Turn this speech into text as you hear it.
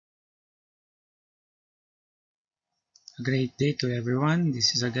A great day to everyone.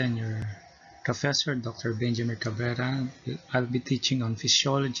 This is again your Professor Dr. Benjamin Cabrera. I'll be teaching on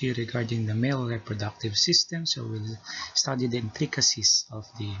physiology regarding the male reproductive system. So we'll study the intricacies of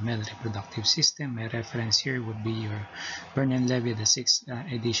the male reproductive system. My reference here would be your Vernon-Levy, the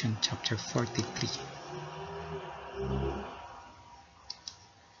 6th edition, chapter 43.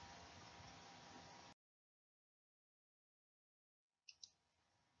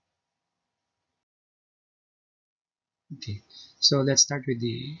 Okay, so let's start with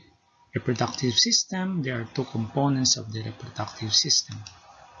the reproductive system. There are two components of the reproductive system.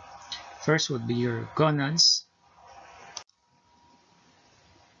 First would be your gonads.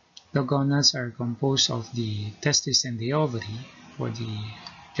 The gonads are composed of the testis and the ovary for the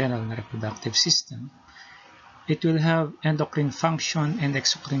general reproductive system. It will have endocrine function and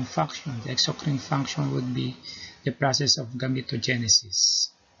exocrine function. The exocrine function would be the process of gametogenesis.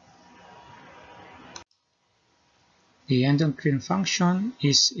 The endocrine function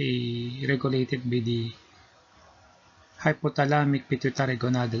is regulated by the hypothalamic pituitary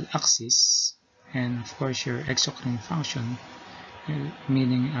gonadal axis, and of course your exocrine function,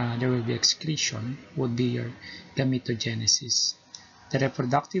 meaning there will be excretion, would be your gametogenesis. The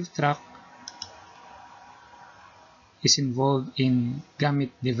reproductive tract is involved in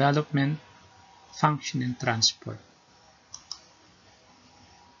gamete development, function, and transport.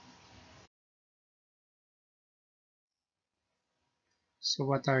 So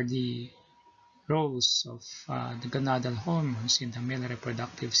what are the roles of the gonadal hormones in the male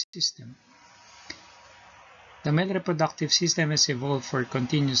reproductive system? The male reproductive system has evolved for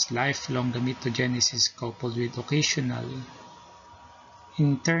continuous lifelong gametogenesis coupled with occasional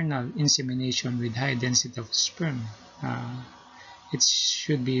internal insemination with high density of sperm. It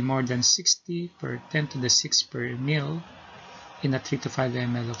should be more than 60 per 10 to the 6 per mil in a 3 to 5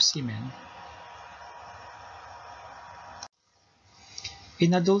 ml of semen.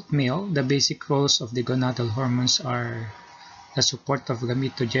 In adult male, the basic roles of the gonadal hormones are the support of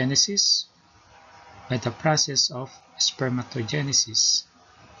gametogenesis by the process of spermatogenesis,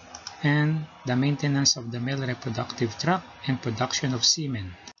 and the maintenance of the male reproductive tract and production of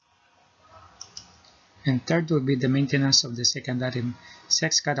semen. And third will be the maintenance of the secondary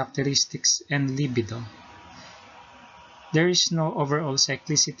sex characteristics and libido. There is no overall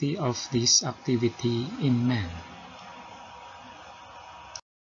cyclicity of this activity in men.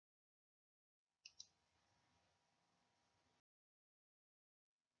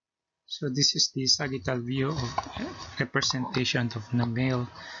 So this is the sagittal view of representation of the male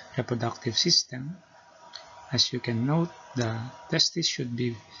reproductive system. As you can note, the testis should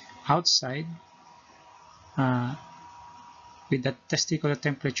be outside with the testicular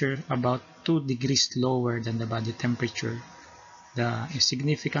temperature about 2 degrees lower than the body temperature. The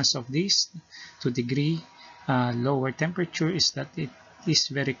significance of this 2 degree lower temperature is that it is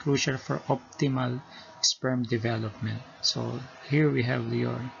very crucial for optimal sperm development. So here we have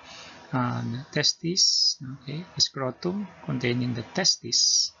your the testis, okay, the scrotum containing the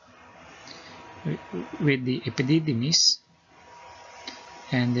testis with the epididymis,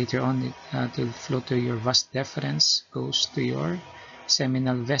 and later on it will flow to your vas deferens, goes to your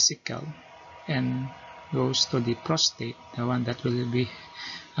seminal vesicle, and goes to the prostate, the one that will be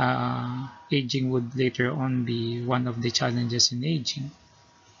aging would later on be one of the challenges in aging,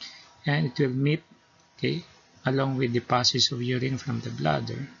 and it will meet, okay, along with the passage of urine from the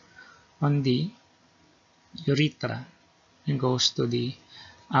bladder on the urethra and goes to the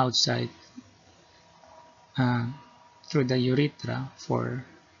outside through the urethra for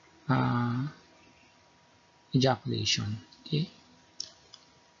ejaculation. Okay,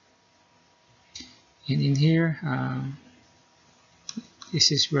 and in here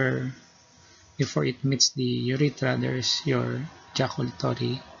this is where before it meets the urethra there's your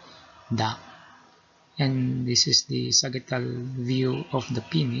ejaculatory duct, and this is the sagittal view of the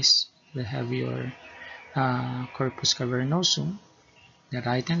penis. We have your corpus cavernosum, the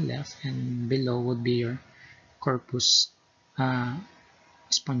right and left, and below would be your corpus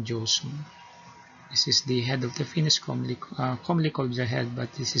spongiosum. This is the head of the penis, commonly called the head,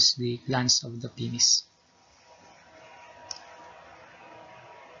 but this is the glans of the penis.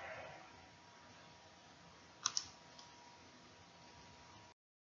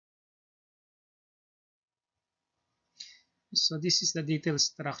 So this is the detailed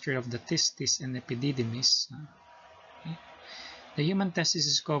structure of the testis and epididymis. Okay. The human testis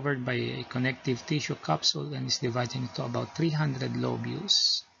is covered by a connective tissue capsule and is divided into about 300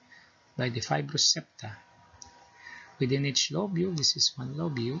 lobules by the fibrous septa. Within each lobule, this is one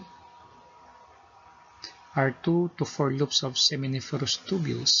lobule, are 2 to 4 loops of seminiferous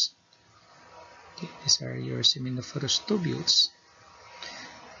tubules. Okay, these are your seminiferous tubules.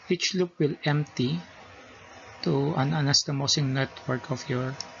 Each loop will empty to an anastomosing network of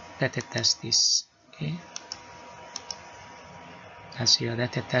your retitestis. Okay, that's your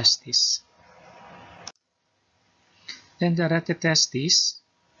retitestis. Then the retitestis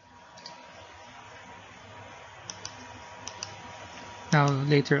now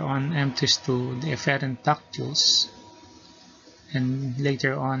later on empties to the efferent ductules, and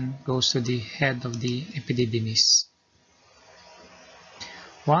later on goes to the head of the epididymis.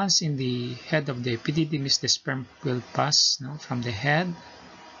 Once in the head of the epididymis, the sperm will pass from the head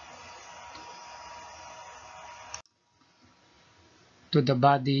to the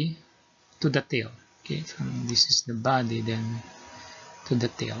body to the tail. Okay, from this is the body, then to the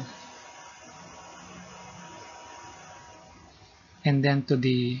tail, and then to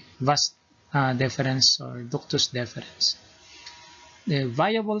the vas deferens or ductus deferens. The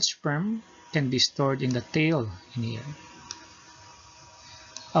viable sperm can be stored in the tail in here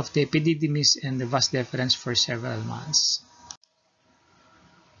of the epididymis and the vas deferens for several months.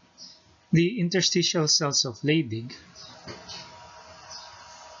 The interstitial cells of Leydig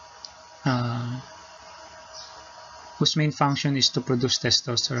whose main function is to produce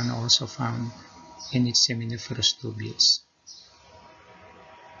testosterone, also found in its seminiferous tubules.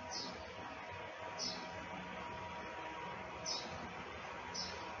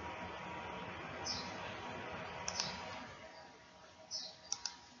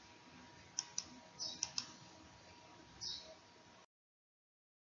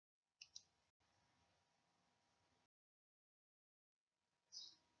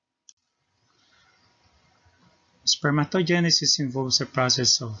 Spermatogenesis involves a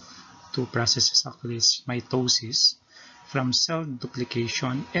process of two processes, actually, mitosis from cell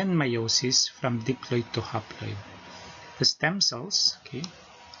duplication and meiosis from diploid to haploid. The stem cells, okay,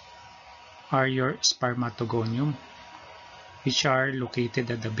 are your spermatogonium, which are located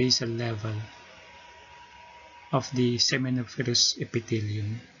at the basal level of the seminiferous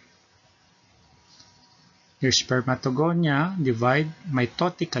epithelium. Your spermatogonia divide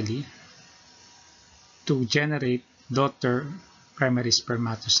mitotically to generate daughter primary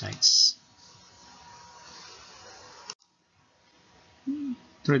spermatocytes.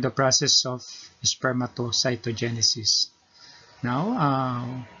 Through the process of spermatocytogenesis.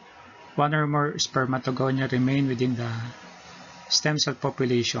 Now, one or more spermatogonia remain within the stem cell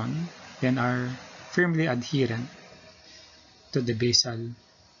population, then are firmly adherent to the basal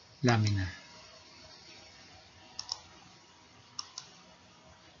lamina.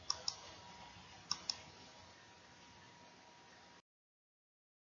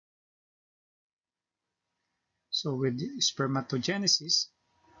 So with spermatogenesis,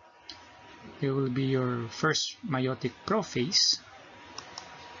 there will be your first meiotic prophase,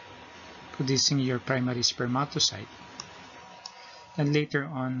 producing your primary spermatocyte. And later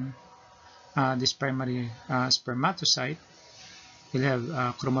on, this primary spermatocyte will have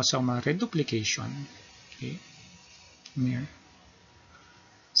chromosomal reduplication. Okay, here.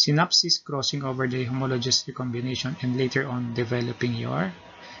 Synapsis crossing over the homologous recombination, and later on developing your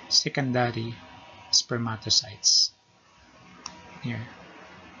secondary spermatocytes. Here.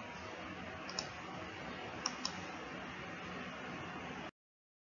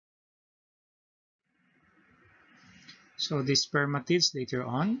 So the spermatids later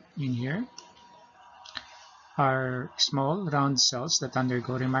on in here are small round cells that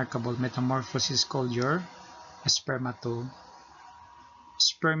undergo remarkable metamorphosis called your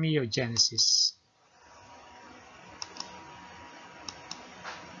spermiogenesis.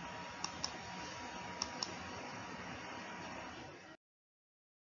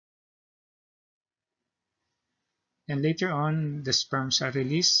 And later on, the sperms are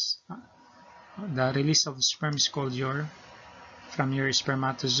released. The release of the sperm is called from your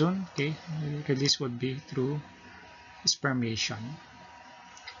spermatozoon. Okay, release would be through spermation.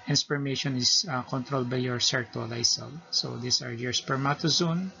 And spermation is controlled by your Sertoli cell. So these are your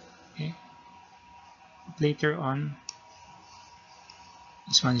spermatozoon. Okay. Later on,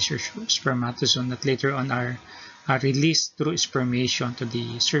 this one is your spermatozoon that later on are released through spermation to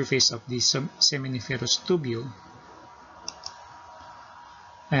the surface of the seminiferous tubule.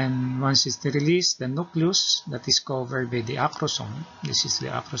 And once it's released, the nucleus that is covered by the acrosome, this is the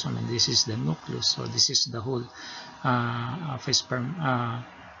acrosome and this is the nucleus. So this is the whole of a sperm,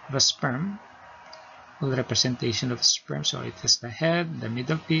 whole representation of sperm. So it has the head, the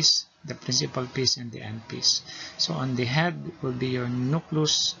middle piece, the principal piece, and the end piece. So on the head will be your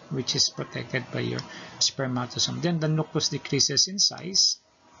nucleus, which is protected by your spermatosome. Then the nucleus decreases in size,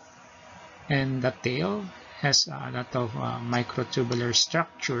 and the tail has a lot of microtubular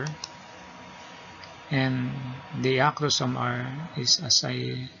structure And the acrosome is, as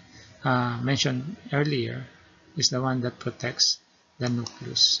I mentioned earlier, is the one that protects the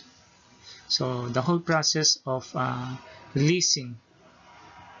nucleus. So the whole process of releasing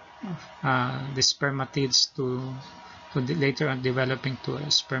the spermatids to later on developing to a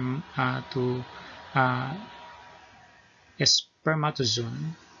a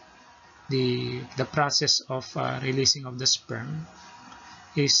spermatozoon, the process of releasing of the sperm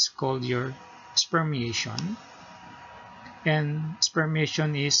is called your spermiation, and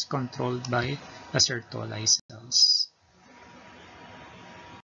spermiation is controlled by the Sertoli cells.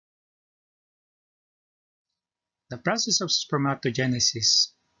 The process of spermatogenesis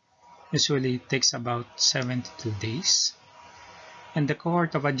usually takes about 72 days, and the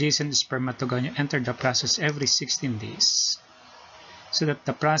cohort of adjacent spermatogonia enter the process every 16 days, so that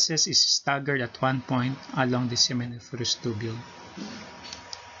the process is staggered at one point along the seminiferous tubule.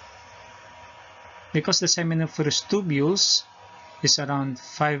 Because the seminiferous tubules is around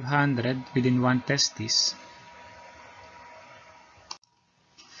 500 within one testis,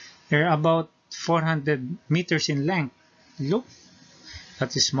 they're about 400 meters in length. Look,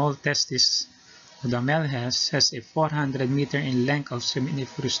 that the small testis the male has a 400 meter in length of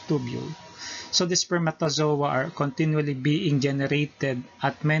seminiferous tubule. So the spermatozoa are continually being generated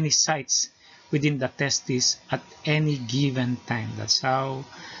at many sites within the testis at any given time. That's how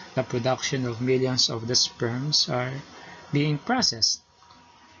the production of millions of the sperms are being processed.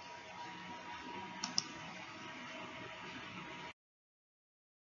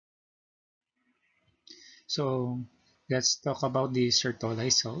 So let's talk about the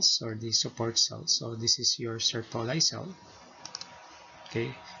Sertoli cells or the support cells. So this is your Sertoli cell,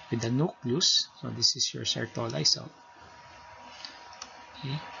 okay, with the nucleus. So this is your Sertoli cell.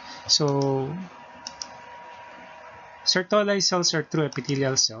 Okay. So Sertoli cells are true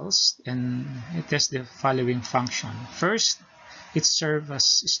epithelial cells, and it has the following function. First, it serves as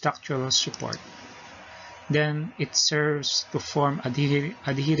structural support. Then it serves to form adhering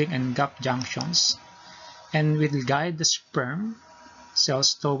and gap junctions, and will guide the sperm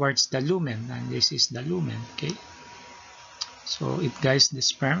cells towards the lumen, and this is the lumen. Okay, so it guides the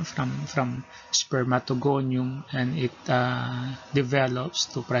sperm from spermatogonium, and it develops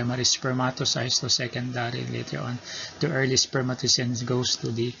to primary spermatocytes, to secondary, later on to early spermatogenesis, goes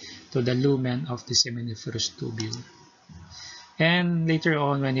to the lumen of the seminiferous tubule, and later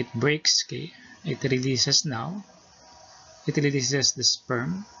on when it breaks, okay, it releases the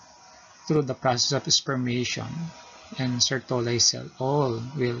sperm through the process of spermiation, and Sertoli cell all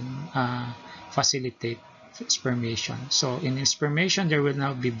will facilitate spermiation. So in spermiation, there will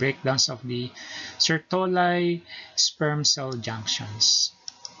now be breakdowns of the Sertoli sperm cell junctions.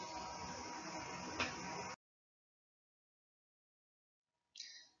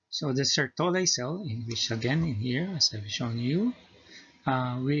 So the Sertoli cell, in which again in here, as I've shown you,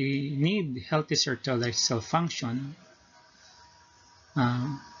 we need healthy Sertoli cell function.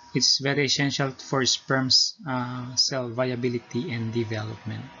 It's very essential for sperm cell viability and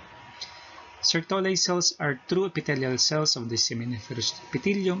development. Sertoli cells are true epithelial cells of the seminiferous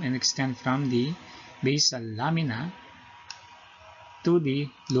epithelium and extend from the basal lamina to the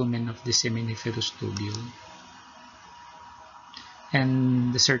lumen of the seminiferous tubule.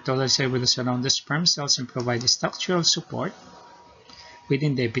 And the Sertoli cell will surround the sperm cells and provide structural support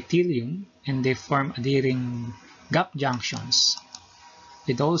within the epithelium, and they form adhering gap junctions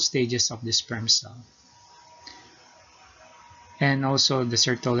with all stages of the sperm cell. And also the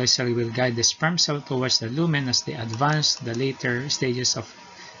Sertoli cell will guide the sperm cell towards the lumen as they advance the later stages of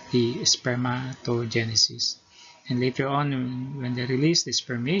the spermatogenesis. And later on, when they release, the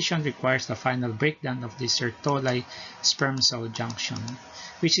spermiation requires the final breakdown of the Sertoli sperm cell junction,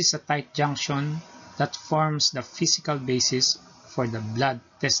 which is a tight junction that forms the physical basis for the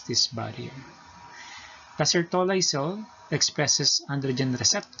blood-testis barrier. The Sertoli cell expresses androgen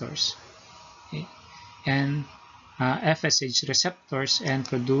receptors, okay, and FSH receptors, and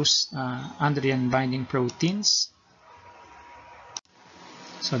produce androgen binding proteins.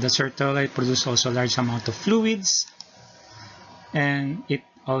 So the Sertoli produce also large amount of fluids, and it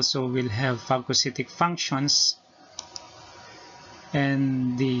also will have phagocytic functions,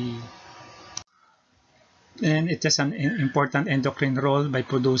 and it has an important endocrine role by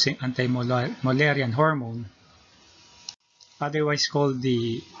producing anti-Mullerian hormone, otherwise called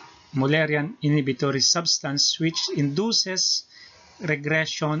the Mullerian inhibitory substance, which induces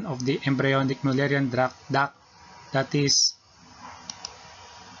regression of the embryonic Mullerian duct that is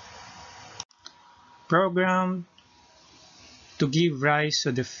programmed to give rise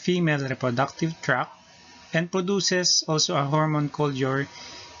to the female reproductive tract, and produces also a hormone called your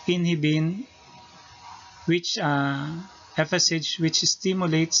inhibin which FSH, which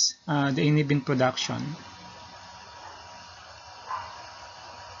stimulates the inhibin production,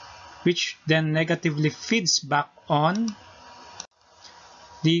 which then negatively feeds back on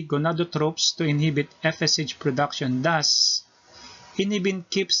the gonadotropes to inhibit FSH production. Thus, inhibin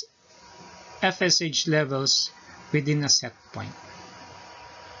keeps FSH levels within a set point.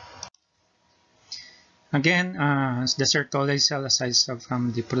 Again, the Sertoli cell, aside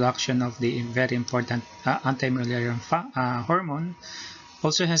from the production of the very important anti-mullerian hormone,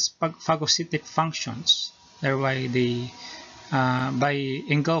 also has phagocytic functions. Thereby, by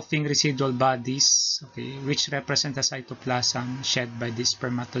engulfing residual bodies, okay, which represent the cytoplasm shed by the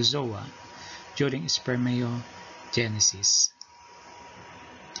spermatozoa during spermiogenesis.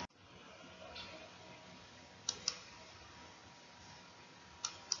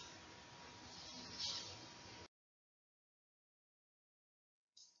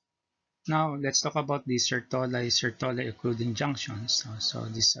 Now, let's talk about the Sertoli occluding junctions. So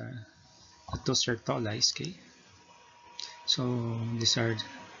these are the two Sertolis, okay? So these are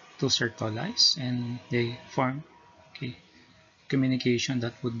two Sertolis, and they form, okay, communication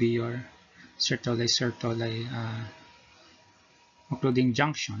that would be your Sertoli occluding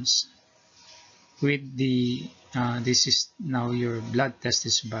junctions with the this is now your blood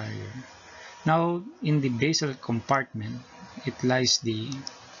testis barrier. Now, in the basal compartment, it lies the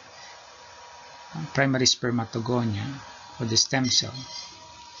primary spermatogonia, or the stem cell,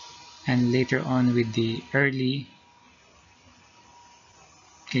 and later on with the early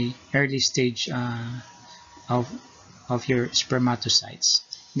stage of your spermatocytes.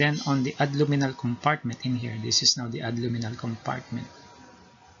 Then on the adluminal compartment in here, this is now the adluminal compartment,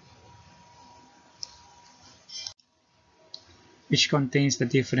 which contains the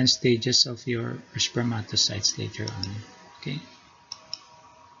different stages of your spermatocytes later on. Okay.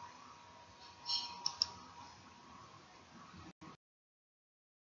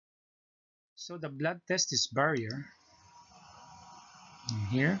 So the blood testis barrier in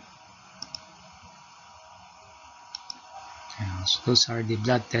here. So those are the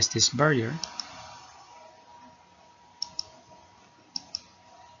blood testis barrier.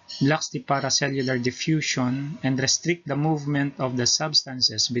 Blocks the paracellular diffusion and restrict the movement of the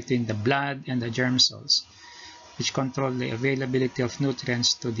substances between the blood and the germ cells, which control the availability of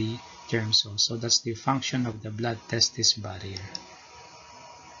nutrients to the germ cells. So that's the function of the blood testis barrier.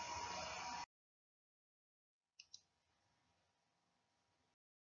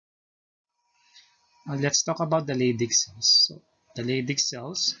 Now let's talk about the Leydig cells. So the Leydig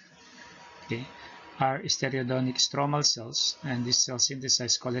cells, okay, are stereodonic stromal cells, and these cells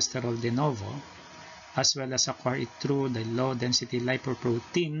synthesize cholesterol de novo, as well as acquire it through the low-density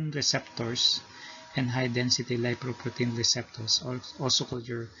lipoprotein receptors and high-density lipoprotein receptors, also called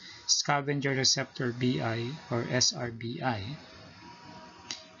your scavenger receptor BI or SRBI,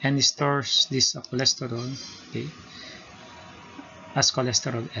 and stores this cholesterol, okay, as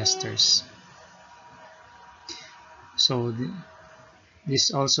cholesterol esters. So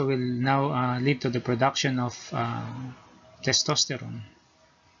this also will now lead to the production of testosterone.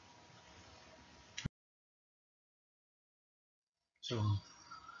 So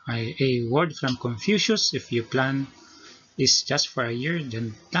a word from Confucius: if your plan is just for a year,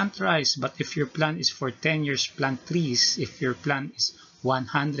 then plant rice. But if your plan is for 10 years, plant trees. If your plan is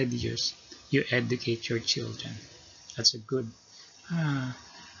 100 years, you educate your children. That's a good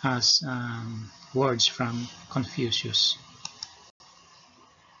words from Confucius.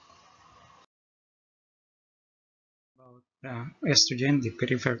 About estrogen, the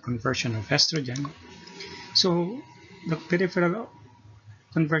peripheral conversion of estrogen. So the peripheral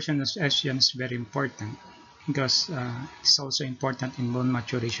conversion of estrogen is very important because it's also important in bone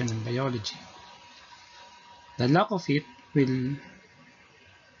maturation and biology. The lack of it will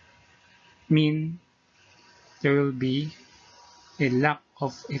mean there will be a lack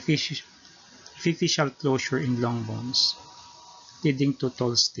of epiphyseal closure in long bones, leading to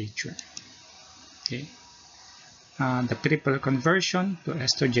tall stature. Okay. The peripheral conversion to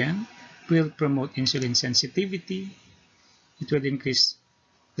estrogen will promote insulin sensitivity. It will increase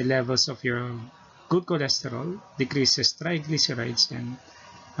the levels of your good cholesterol, decreases triglycerides, and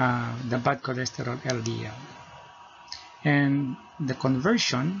the bad cholesterol LDL. And the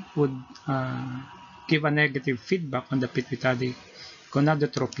conversion would give a negative feedback on the pituitary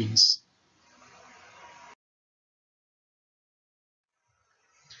gonadotropins.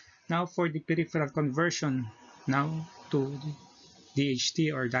 Now for the peripheral conversion now to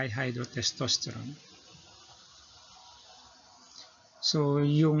DHT or dihydrotestosterone. So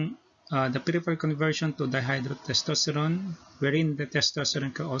yung the peripheral conversion to dihydrotestosterone, wherein the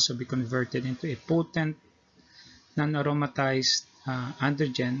testosterone can also be converted into a potent non-aromatized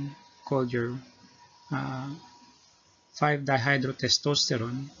androgen called your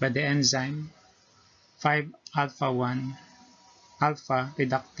 5-dihydrotestosterone by the enzyme 5-alpha-1 alpha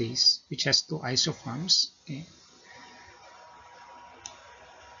reductase, which has two isoforms. Okay.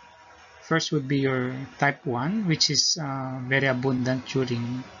 First would be your type 1, which is very abundant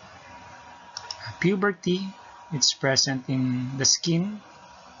during puberty. It's present in the skin,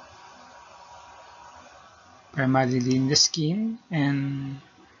 primarily in the skin, and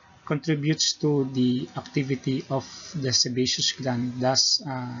contributes to the activity of the sebaceous gland, thus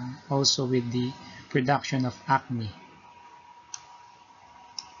also with the production of acne.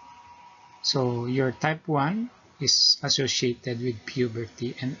 So your type 1 is associated with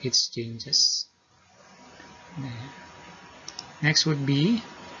puberty and its changes. Next would be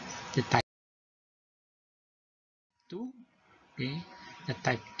the type 2. Okay, the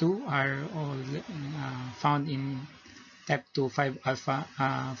type 2 are all found in type 2 5 alpha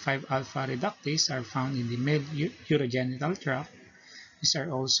reductase are found in the male urogenital tract. These are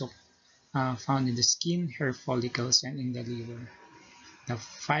also found in the skin, hair follicles, and in the liver. The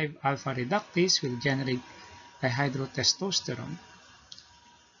 5 alpha reductase will generate dihydrotestosterone,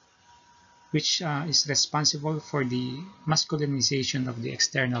 which is responsible for the masculinization of the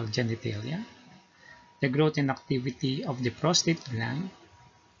external genitalia, the growth and activity of the prostate gland,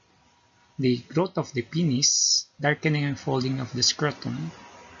 the growth of the penis, darkening and folding of the scrotum,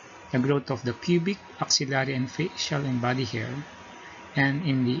 the growth of the pubic, axillary, and facial and body hair, and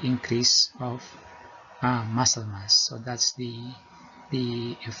in the increase of muscle mass. So that's the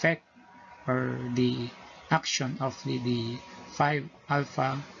effect or the action of the 5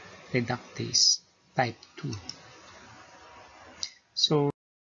 alpha reductase type 2. So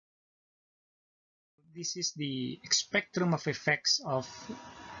this is the spectrum of effects of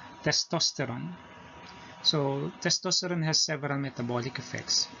testosterone. So testosterone has several metabolic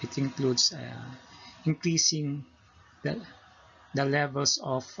effects. It includes increasing the levels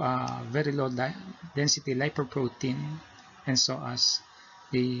of very low density lipoprotein, and so as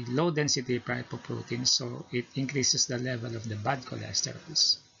the low density lipoprotein, so it increases the level of the bad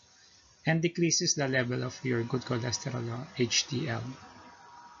cholesterols and decreases the level of your good cholesterol or HDL.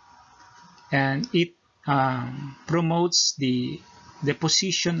 And it promotes the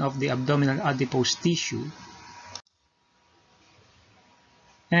deposition of the abdominal adipose tissue,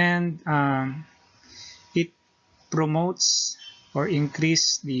 and it promotes or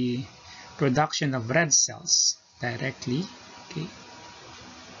increase the production of red cells directly, okay,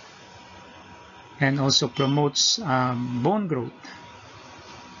 and also promotes bone growth,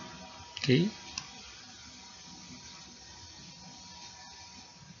 okay,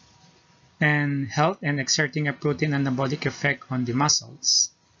 and health and exerting a protein anabolic effect on the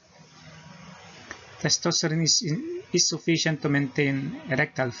muscles. Testosterone is sufficient to maintain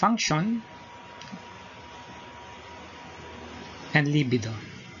erectile function and libido.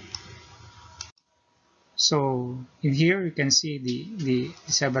 So in here you can see the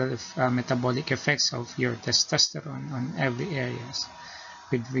several metabolic effects of your testosterone on every areas.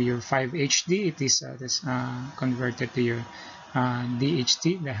 With your 5-HD, it is converted to your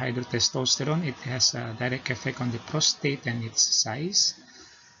DHT, the hydrotestosterone. It has a direct effect on the prostate and its size,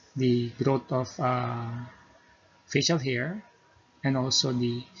 the growth of facial hair, and also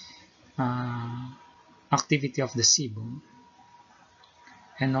the activity of the sebum.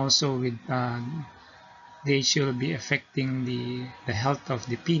 And also with they should be affecting the health of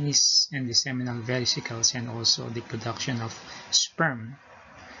the penis and the seminal vesicles, and also the production of sperm.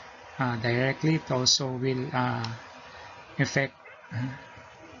 Directly, it also will affect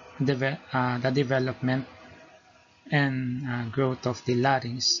the development and growth of the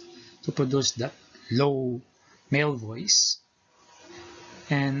larynx to produce the low male voice.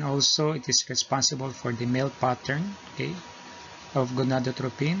 And also it is responsible for the male pattern, okay, of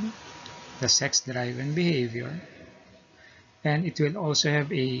gonadotropin, the sex drive and behavior. And it will also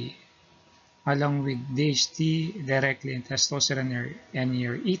have along with DHT directly in testosterone and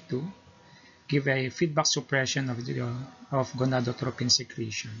your E2, give a feedback suppression of gonadotropin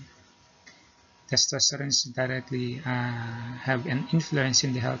secretion. Testosterone directly have an influence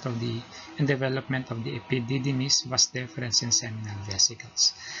in the health of and development of the epididymis, vas deferens, and seminal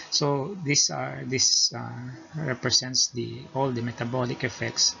vesicles. So this represents all the metabolic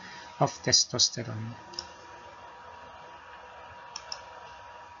effects of testosterone.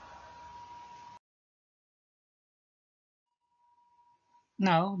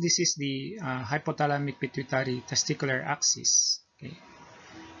 Now, this is the hypothalamic pituitary testicular axis. Okay.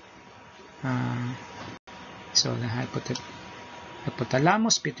 So the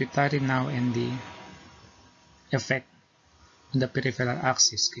hypothalamus, pituitary now, and the effect on the peripheral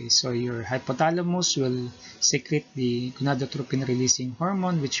axis. Okay, so your hypothalamus will secrete the gonadotropin releasing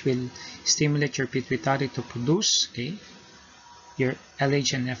hormone, which will stimulate your pituitary to produce, okay, your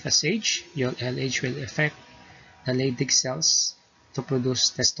LH and FSH. Your LH will affect the Leydig cells to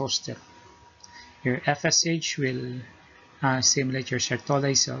produce testosterone. Your FSH will stimulate your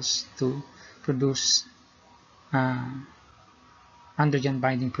Sertoli cells to produce androgen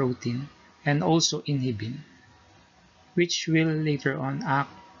binding protein and also inhibin, which will later on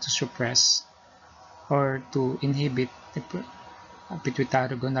act to suppress or to inhibit the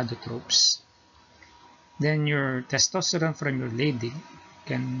pituitary gonadotropes. Then your testosterone from your Leydig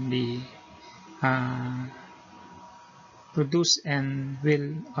can be produced and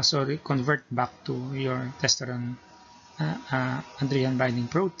will also convert back to your testosterone androgen binding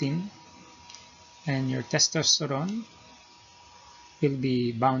protein, and your testosterone will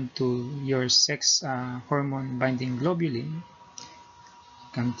be bound to your sex hormone binding globulin,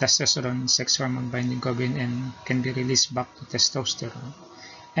 testosterone sex hormone binding globulin, and can be released back to testosterone.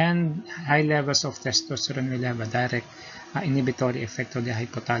 And high levels of testosterone will have a direct inhibitory effect on the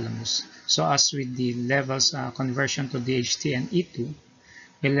hypothalamus. So as with the levels conversion to DHT and E2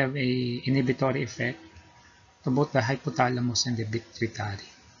 will have a inhibitory effect to both the hypothalamus and the pituitary.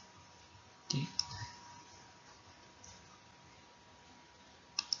 Okay.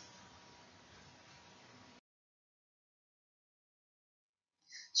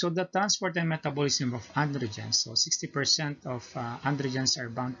 So the transport and metabolism of androgens. So 60% of androgens are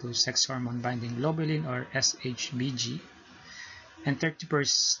bound to sex hormone binding globulin or SHBG, and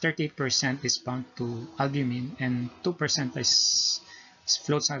 38% is bound to albumin, and 2%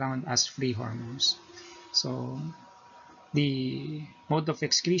 floats around as free hormones. So the mode of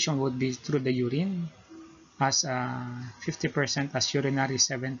excretion would be through the urine, as 50% as urinary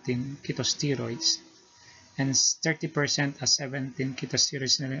 17 ketosteroids, and 30% as 17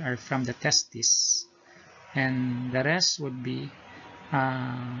 ketosteroids are from the testes, and the rest would be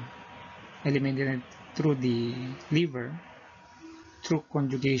eliminated through the liver through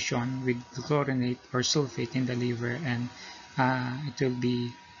conjugation with chlorinate or sulfate in the liver, and it will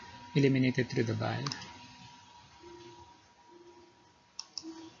be eliminated through the bile.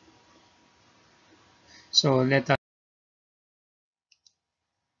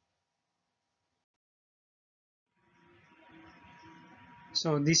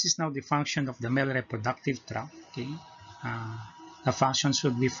 So this is now the function of the male reproductive tract. Okay, the function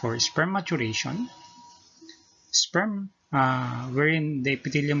should be for sperm maturation, sperm wherein the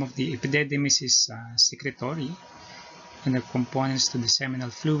epithelium of the epididymis is secretory, and the components to the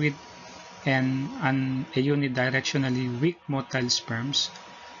seminal fluid, and a unidirectionally weak motile sperms,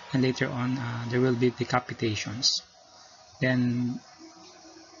 and later on there will be decapitations, then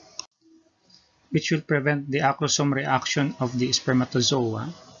which will prevent the acrosome reaction of the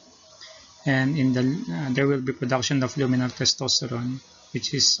spermatozoa, and in the there will be production of luminal testosterone,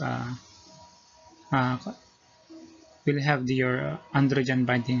 which is will have your androgen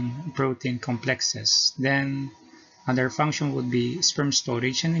binding protein complexes. Then other function would be sperm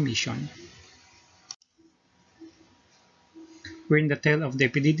storage and emission. We're in the tail of the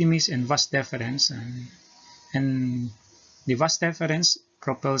epididymis and vas deferens, and the vas deferens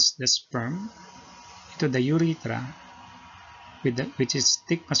propels the sperm into the urethra, which is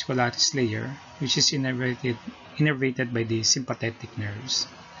thick muscularis layer, which is innervated by the sympathetic nerves,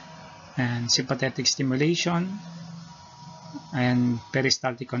 and sympathetic stimulation and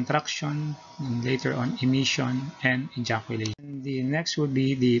peristaltic contraction, and later on emission and ejaculation. And the next would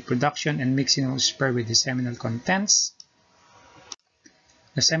be the production and mixing of sperm with the seminal contents.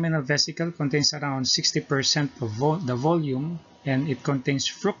 The seminal vesicle contains around 60% of the volume, and it contains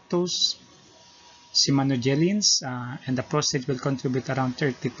fructose, semanogelins, and the prostate will contribute around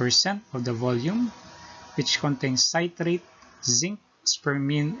 30% of the volume, which contains citrate, zinc,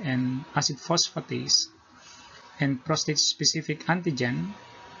 spermine, and acid phosphatase, and prostate-specific antigen,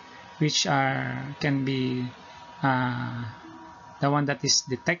 which can be the one that is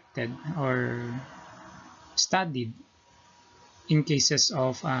detected or studied in cases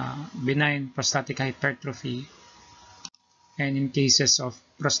of benign prostatic hypertrophy and in cases of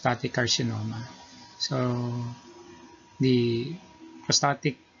prostatic carcinoma. So the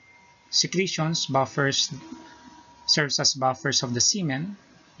prostatic secretions serves as buffers of the semen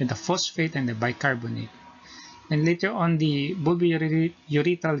with the phosphate and the bicarbonate. And later on, the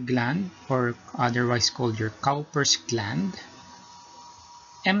bulbourethral gland, or otherwise called your Cowper's gland,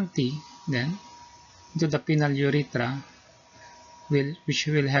 empty then into the penile urethra, which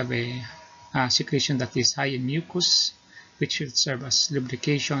will have a secretion that is high in mucus, which will serve as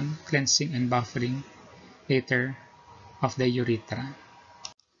lubrication, cleansing, and buffering later of the urethra.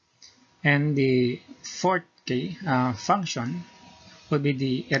 And the fourth function would be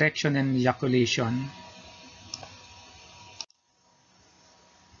the erection and ejaculation,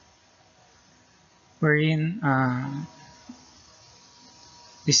 wherein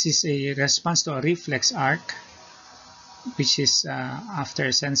this is a response to a reflex arc, which is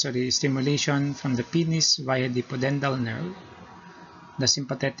after sensory stimulation from the penis via the pudendal nerve, the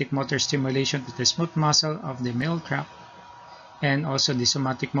sympathetic motor stimulation to the smooth muscle of the male tract, and also the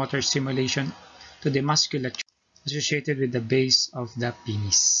somatic motor stimulation to the musculature associated with the base of the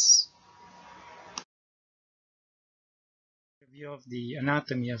penis. Review of the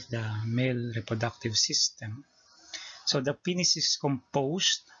anatomy of the male reproductive system. So the penis is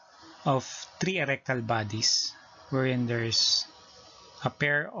composed of three erectile bodies, wherein there's a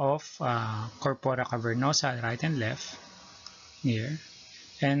pair of corpora cavernosa, right and left, here,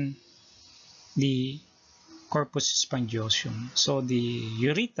 and the corpus spongiosum. So the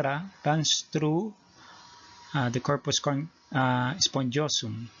urethra runs through the corpus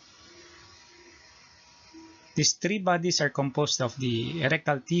spongiosum. These three bodies are composed of the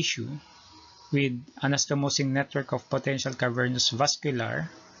erectile tissue with anastomosing network of potential cavernous vascular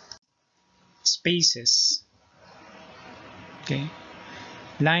spaces, okay,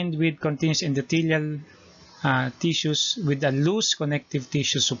 lined with continuous endothelial tissues with a loose connective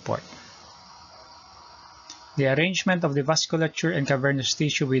tissue support. The arrangement of the vasculature and cavernous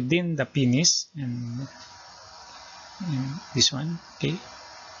tissue within the penis, and this one, okay.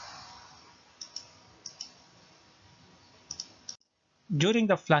 During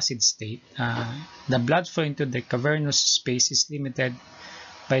the flaccid state, the blood flow into the cavernous space is limited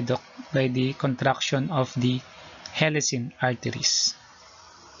by the contraction of the helicine arteries.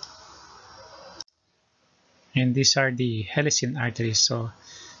 And these are the helicine arteries. So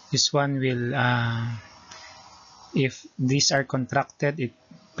this one will, if these are contracted, it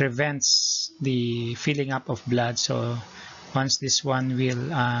prevents the filling up of blood. So once this one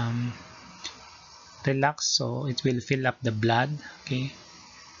will relax, so it will fill up the blood, okay,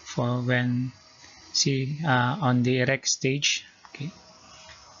 for when on the erect stage, okay,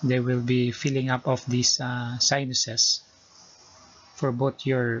 there will be filling up of these sinuses for both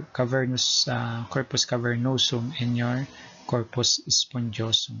your cavernous corpus cavernosum and your corpus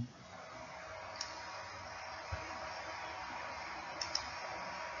spongiosum.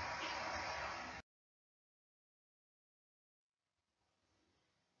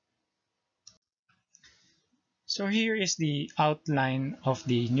 So here is the outline of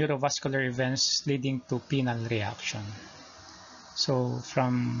the neurovascular events leading to penile reaction. So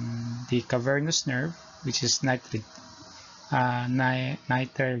from the cavernous nerve, which is nitrogic,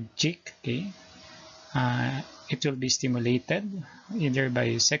 okay, it will be stimulated either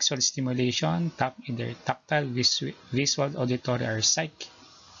by sexual stimulation, either tactile, visual, auditory, or psychic,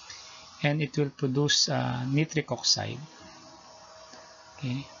 and it will produce nitric oxide,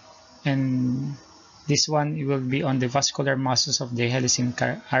 okay, and this one will be on the vascular muscles of the helicine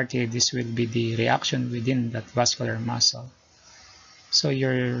artery. This will be the reaction within that vascular muscle. So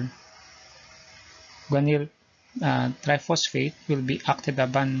your guanyl triphosphate will be acted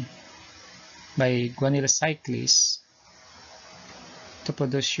upon by guanyl cyclase to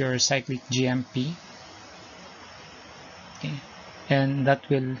produce your cyclic GMP, okay, and that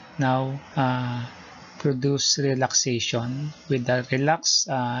will now produce relaxation. With the relaxed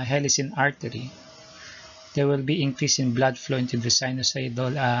helicine artery, there will be increase in blood flow into the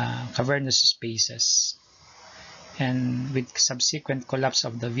sinusoidal cavernous spaces, and with subsequent collapse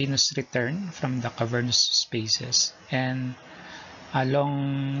of the venous return from the cavernous spaces, and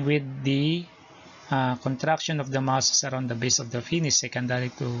along with the contraction of the muscles around the base of the penis secondary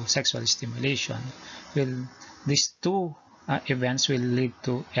to sexual stimulation, these two events will lead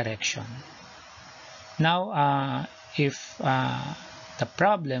to erection. Now, if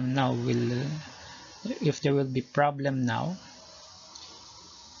there will be problem now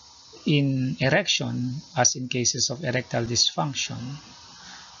in erection, as in cases of erectile dysfunction,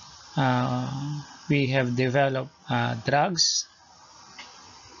 we have developed drugs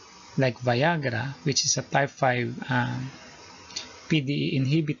like Viagra, which is a type 5 PDE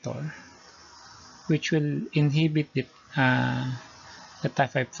inhibitor, which will inhibit the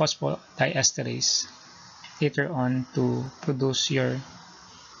type 5 phosphodiesterase later on to produce your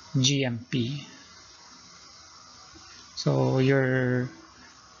GMP. So your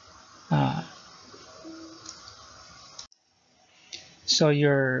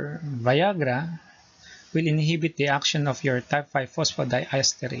Viagra will inhibit the action of your type 5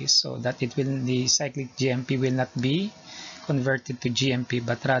 phosphodiesterase, so that the cyclic GMP will not be converted to GMP,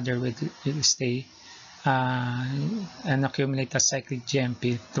 but rather will stay uh, and accumulate a cyclic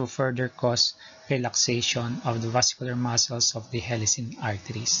GMP to further cause relaxation of the vascular muscles of the helicine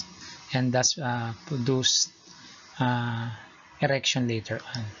arteries, and thus produce uh, erection later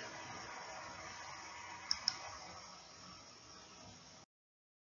on.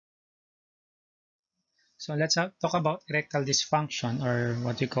 So let's talk about erectile dysfunction, or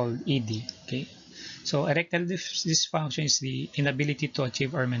what we call ED. Okay, so erectile dysfunction is the inability to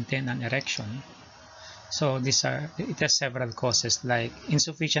achieve or maintain an erection. So it has several causes, like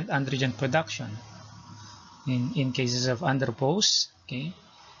insufficient androgen production in cases of andropause. Okay,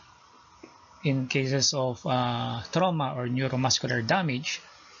 in cases of trauma or neuromuscular damage,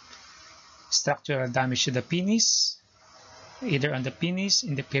 structural damage to the penis, either on the penis,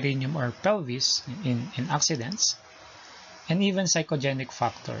 in the perineum, or pelvis in accidents, and even psychogenic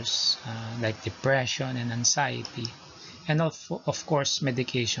factors like depression and anxiety, and of course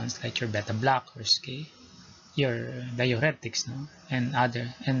medications like your beta blockers, okay, your diuretics, no,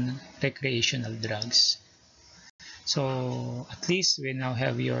 and recreational drugs. So at least we now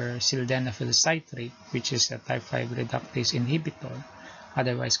have your sildenafil citrate, which is a type 5 reductase inhibitor,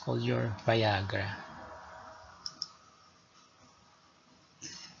 otherwise called your Viagra.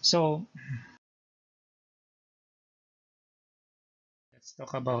 So let's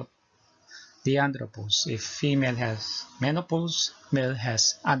talk about the andropause. If female has menopause, male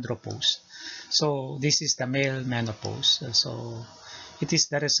has andropause. So this is the male menopause. So it is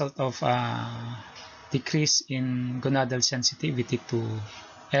the result of decrease in gonadal sensitivity to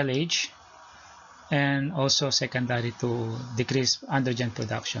LH, and also secondary to decreased androgen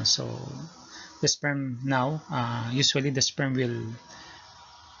production. So the sperm now, usually the sperm will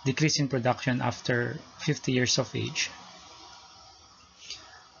decrease in production after 50 years of age.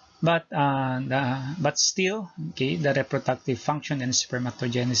 But still, okay, the reproductive function and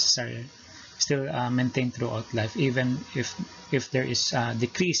spermatogenesis are still maintained throughout life, even if there is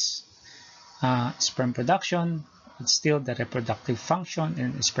decreased sperm production, but still the reproductive function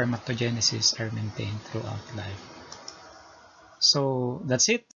and spermatogenesis are maintained throughout life. So that's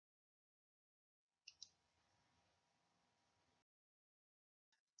it.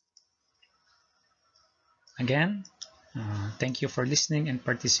 Again, thank you for listening and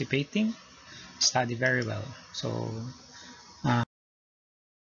participating. Study very well. So uh,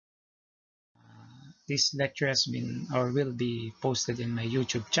 this lecture has been or will be posted in my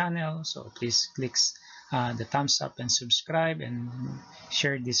YouTube channel. So please click the thumbs up and subscribe, and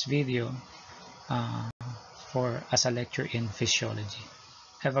share this video uh, for as a lecture in physiology.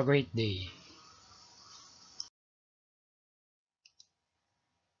 Have a great day.